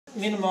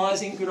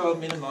Minimising, good old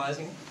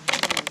minimising.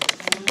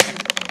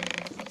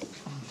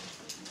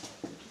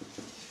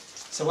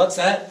 So what's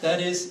that? That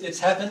is, it's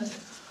happened.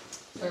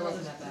 But it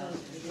wasn't that bad.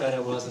 But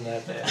it wasn't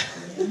that bad.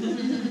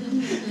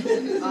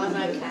 I'm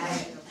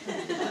okay.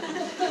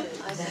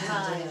 I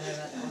survived.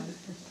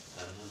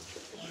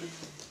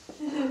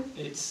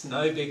 It's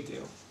no big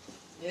deal.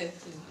 Yeah.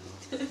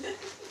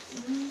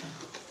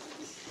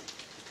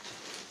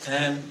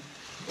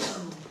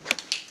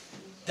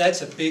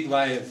 That's a big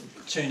way of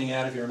tuning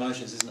out of your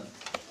emotions, isn't it?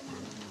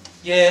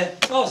 Yeah,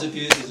 I was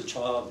abused as a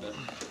child, but,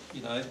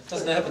 you know,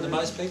 doesn't that happen to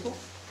most people?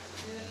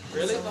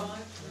 Really?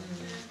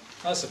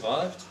 I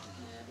survived.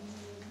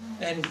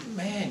 And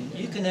man,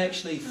 you can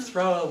actually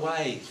throw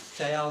away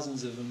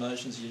thousands of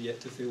emotions you're yet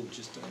to feel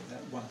just doing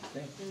that one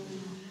thing,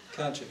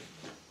 can't you?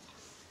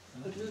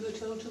 But we were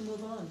told to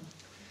move on.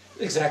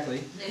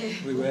 Exactly,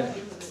 we were.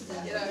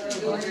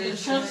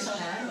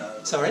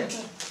 Sorry?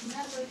 Isn't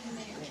that working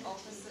the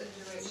opposite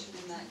direction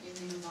in that you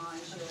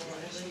minimise your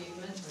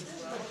achievements as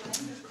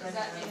well? Is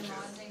that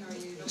minimising, or are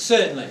you...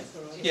 Certainly,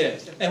 yeah.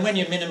 And when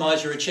you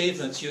minimise your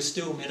achievements, you're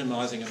still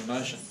minimising an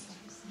emotion.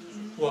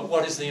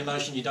 What is the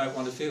emotion you don't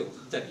want to feel?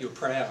 That you're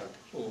proud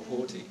or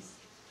haughty.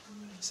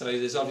 So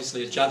there's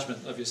obviously a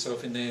judgment of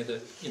yourself in there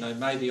that, you know,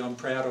 maybe I'm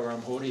proud or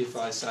I'm haughty if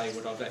I say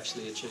what I've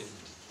actually achieved.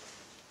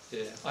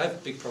 Yeah, I have a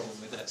big problem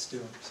with that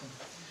still. So.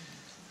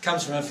 It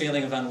comes from a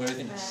feeling of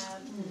unworthiness.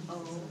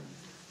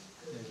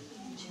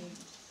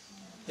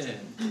 Yeah.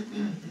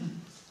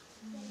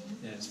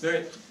 Yeah, it's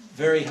very,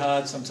 very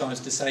hard sometimes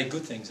to say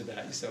good things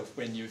about yourself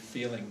when you're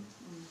feeling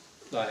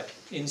like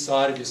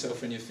inside of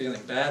yourself, when you're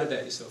feeling bad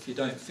about yourself. You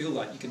don't feel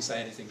like you can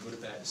say anything good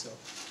about yourself.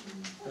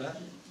 Right?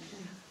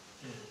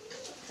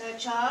 So a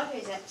child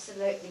who's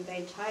absolutely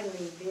been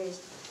totally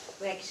abused,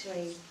 who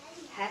actually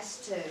has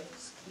to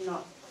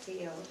not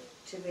feel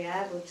to be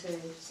able to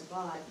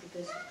survive,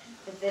 because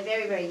if they're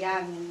very, very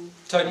young and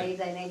Totally.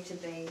 they need to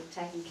be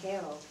taken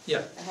care of,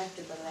 Yeah. they have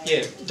to believe.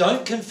 Yeah,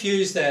 don't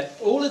confuse that.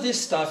 All of this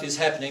stuff is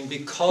happening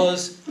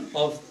because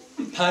of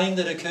pain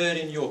that occurred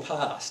in your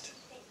past.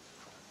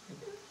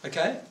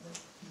 Okay?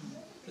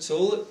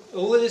 So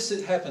all of this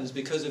that happens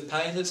because of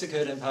pain that's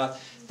occurred in the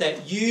past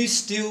that you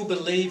still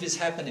believe is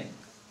happening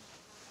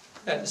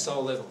at the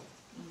soul level.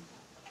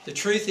 The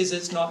truth is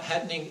it's not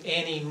happening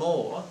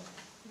anymore.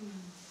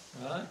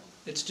 Right?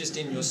 It's just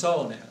in your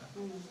soul now.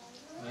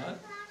 Right?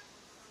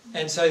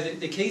 And so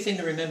the key thing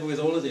to remember with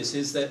all of this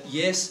is that,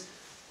 yes,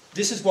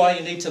 this is why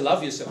you need to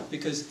love yourself,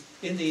 because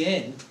in the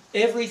end,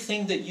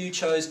 everything that you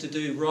chose to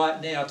do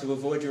right now to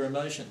avoid your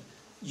emotion,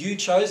 you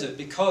chose it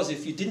because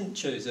if you didn't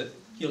choose it,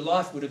 your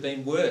life would have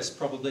been worse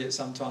probably at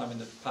some time in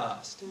the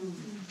past.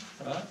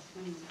 Right?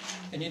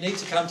 And you need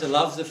to come to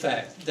love the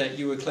fact that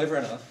you were clever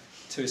enough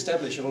to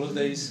establish all of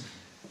these,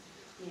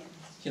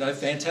 you know,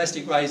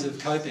 fantastic ways of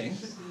coping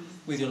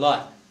with your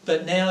life.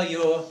 But now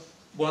you're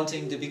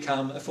wanting to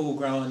become a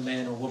full-grown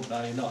man or woman,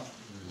 are you not?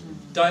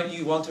 Don't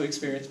you want to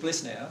experience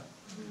bliss now?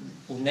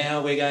 Well,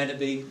 now we're going to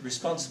be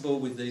responsible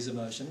with these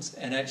emotions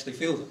and actually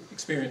feel them,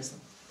 experience them.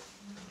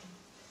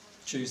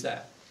 Choose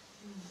that.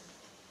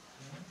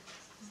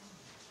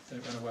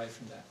 Don't run away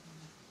from that.